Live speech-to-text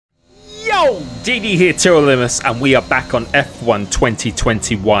DD here, Tyrolimus, and we are back on F1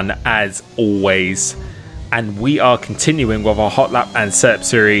 2021 as always. And we are continuing with our Hotlap and Setup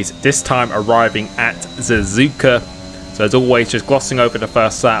series, this time arriving at Suzuka. So as always, just glossing over the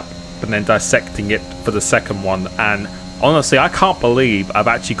first lap, but then dissecting it for the second one. And honestly, I can't believe I've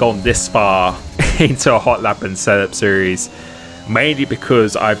actually gone this far into a Hotlap and Setup series. Mainly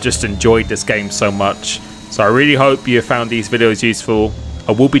because I've just enjoyed this game so much. So I really hope you have found these videos useful.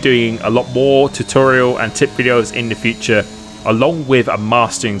 I will be doing a lot more tutorial and tip videos in the future, along with a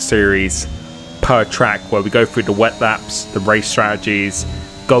mastering series per track where we go through the wet laps, the race strategies,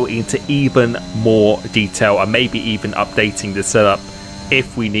 go into even more detail, and maybe even updating the setup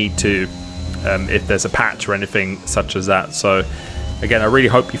if we need to, if there's a patch or anything such as that. So again, I really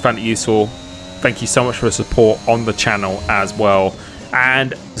hope you found it useful. Thank you so much for the support on the channel as well.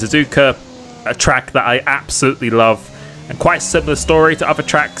 And Suzuka, a track that I absolutely love, and quite similar story to other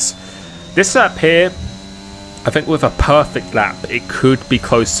tracks. This lap here, I think with a perfect lap, it could be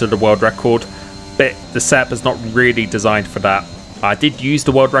close to the world record, but the setup is not really designed for that. I did use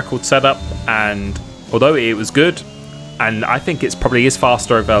the world record setup, and although it was good, and I think it probably is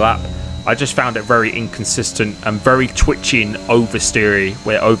faster over a lap, I just found it very inconsistent and very twitchy and oversteery,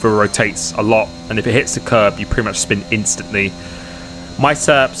 where it over rotates a lot, and if it hits the curb, you pretty much spin instantly. My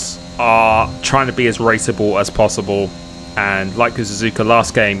setups are trying to be as raceable as possible, and like the Suzuka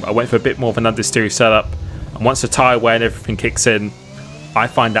last game, I went for a bit more of an understeery setup, and once the tyre wear and everything kicks in, I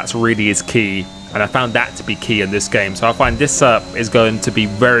find that's really is key, and I found that to be key in this game. So I find this setup is going to be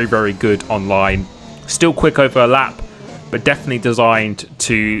very, very good online. Still quick over a lap, but definitely designed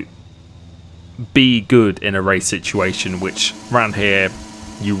to be good in a race situation, which around here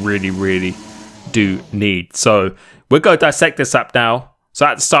you really do need. So we're going to dissect this up now. So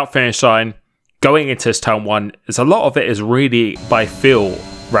at the start finish line, going into this turn one, is a lot of it is really by feel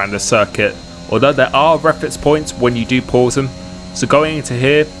around the circuit, although there are reference points when you do pause them. So going into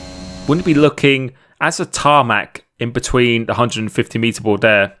here, wouldn't be looking as a tarmac in between the 150 meter board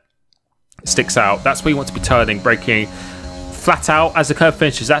there sticks out. That's where you want to be turning, braking flat out as the curve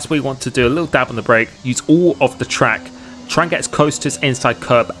finishes. That's where you want to do a little dab on the brake, use all of the track, try and get as close to this inside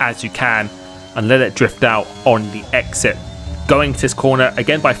curb as you can, and let it drift out on the exit. Going to this corner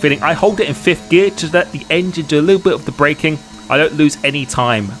again by feeling, I hold it in 5th gear to let the engine do a little bit of the braking. I don't lose any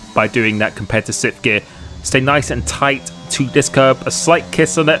time by doing that compared to 6th gear. Stay nice and tight to this curb, a slight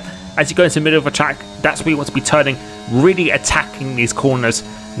kiss on it as you go into the middle of a track. That's where you want to be turning, really attacking these corners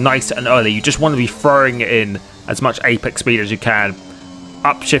nice and early. You just want to be throwing it in as much apex speed as you can.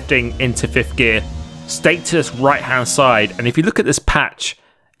 Upshifting into 5th gear, stay to this right hand side, and if you look at this patch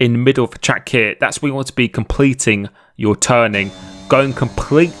in the middle of the track here, that's where you want to be completing your turning, going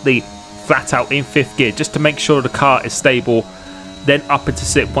completely flat out in 5th gear just to make sure the car is stable. Then up into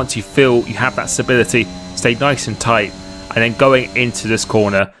 6th once you feel you have that stability, stay nice and tight, and then going into this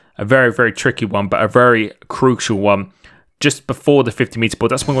corner, a very tricky one, but a very crucial one, just before the 50 meter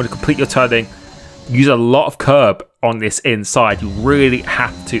board. That's when you want to complete your turning. Use a lot of curb on this inside. You really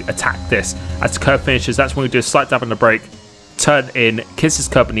have to attack this. As the curb finishes, that's when we do a slight dab on the brake, turn in, kiss this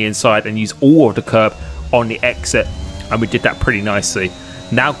curb on the inside, and use all of the curb on the exit. And we did that pretty nicely.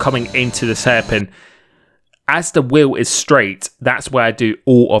 Now coming into this hairpin, as the wheel is straight, that's where I do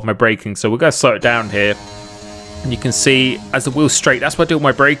all of my braking. So we're going to slow it down here. And you can see as the wheel's straight, that's where I do all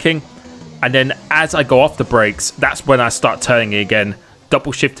my braking. And then as I go off the brakes, that's when I start turning again.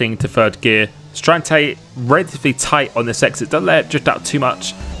 Double shifting to 3rd gear. Just try and stay relatively tight on this exit. Don't let it drift out too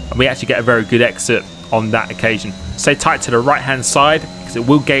much. And we actually get a very good exit on that occasion. Stay tight to the right hand side because it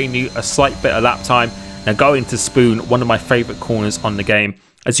will gain you a slight bit of lap time. Now go into Spoon, one of my favourite corners on the game.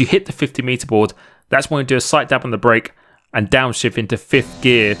 As you hit the 50 meter board, that's when you do a slight dab on the brake and downshift into 5th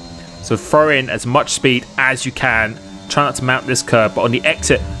gear. So throw in as much speed as you can. Try not to mount this curb, but on the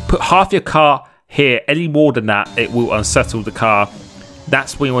exit, put half your car here. Any more than that, it will unsettle the car.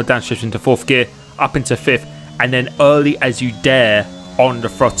 That's when you want to downshift into 4th gear, up into 5th, and then early as you dare on the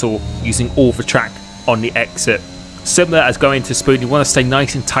throttle, using all the track on the exit. Similar as going to Spoon, you want to stay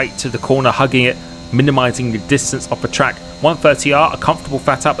nice and tight to the corner, hugging it, minimizing the distance off the track. 130R, a comfortable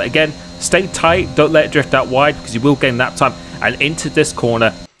flat up, but again, stay tight, don't let it drift out wide because you will gain lap time. And into this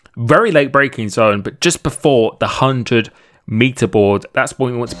corner, very late braking zone, but just before the 100 meter board, that's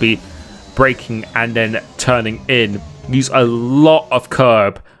when you want to be braking and then turning in. Use a lot of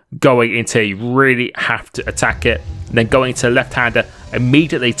curb going into here. You really have to attack it. And then going to the left-hander,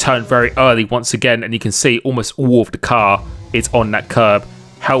 immediately turn very early once again, and you can see almost all of the car is on that curb,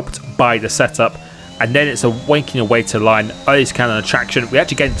 helped by the setup. And then it's a wanking away to the line, early as can on the traction. We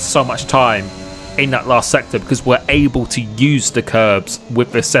actually gained so much time in that last sector because we're able to use the curbs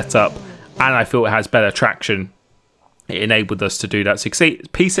with this setup and I feel it has better traction. It enabled us to do that. So you can see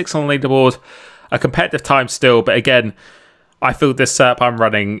P6 on the leaderboard, a competitive time still, but again, I feel this setup I'm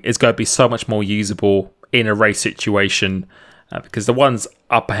running is going to be so much more usable in a race situation, because the ones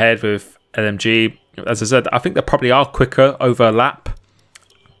up ahead with LMG, as I said, I think they probably are quicker over a lap,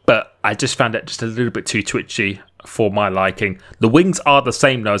 but I just found it just a little bit too twitchy for my liking. The wings are the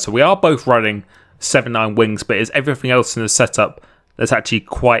same though, so we are both running 7.9 wings, but is everything else in the setup that's actually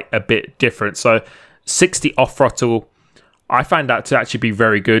quite a bit different. So 60 off throttle, I find that to actually be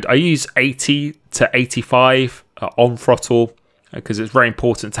very good. I use 80 to 85 on throttle because it's very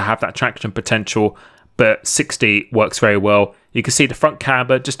important to have that traction potential, but 60 works very well. You can see the front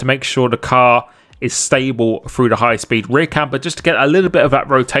camber just to make sure the car is stable through the high speed. Rear camber just to get a little bit of that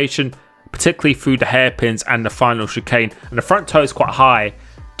rotation, particularly through the hairpins and the final chicane. And the front toe is quite high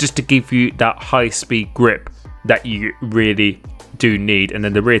just to give you that high speed grip that you really do need. And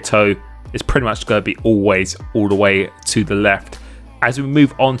then the rear toe is pretty much going to be always all the way to the left. As we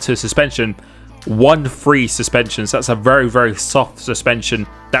move on to suspension, 1-3 suspension, so that's a very, very soft suspension.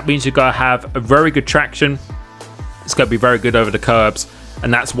 That means you're going to have a very good traction. It's going to be very good over the curbs,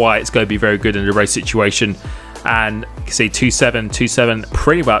 and that's why it's going to be very good in the race situation. And you can see 2.7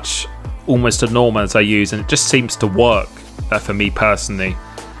 pretty much almost a norm as I use, and it just seems to work for me personally.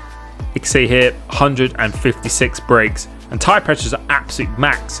 You can see here 156 brakes, and tire pressures are absolute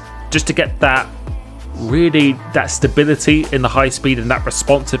max just to get that that stability in the high speed and that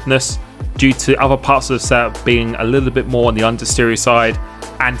responsiveness, due to other parts of the setup being a little bit more on the understeer side,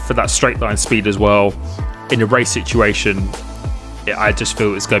 and for that straight line speed as well. In a race situation, I just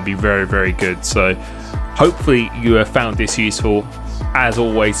feel it's going to be very, very good. So hopefully you have found this useful. As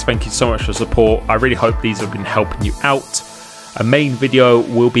always, thank you so much for support. I really hope these have been helping you out. A main video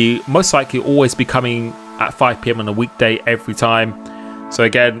will be most likely always be coming at 5 PM on a weekday every time. So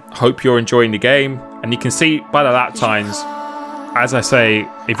again, hope you're enjoying the game, and you can see by the lap times, as I say,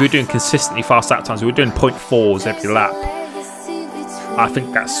 if you're doing consistently fast lap times, we're doing 0.4s every lap. I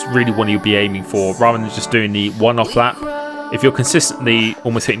think that's really what you'll be aiming for, rather than just doing the one-off lap. If you're consistently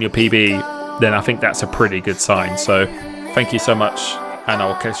almost hitting your PB, then I think that's a pretty good sign. So thank you so much, and I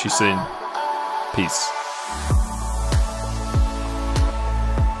will catch you soon. Peace.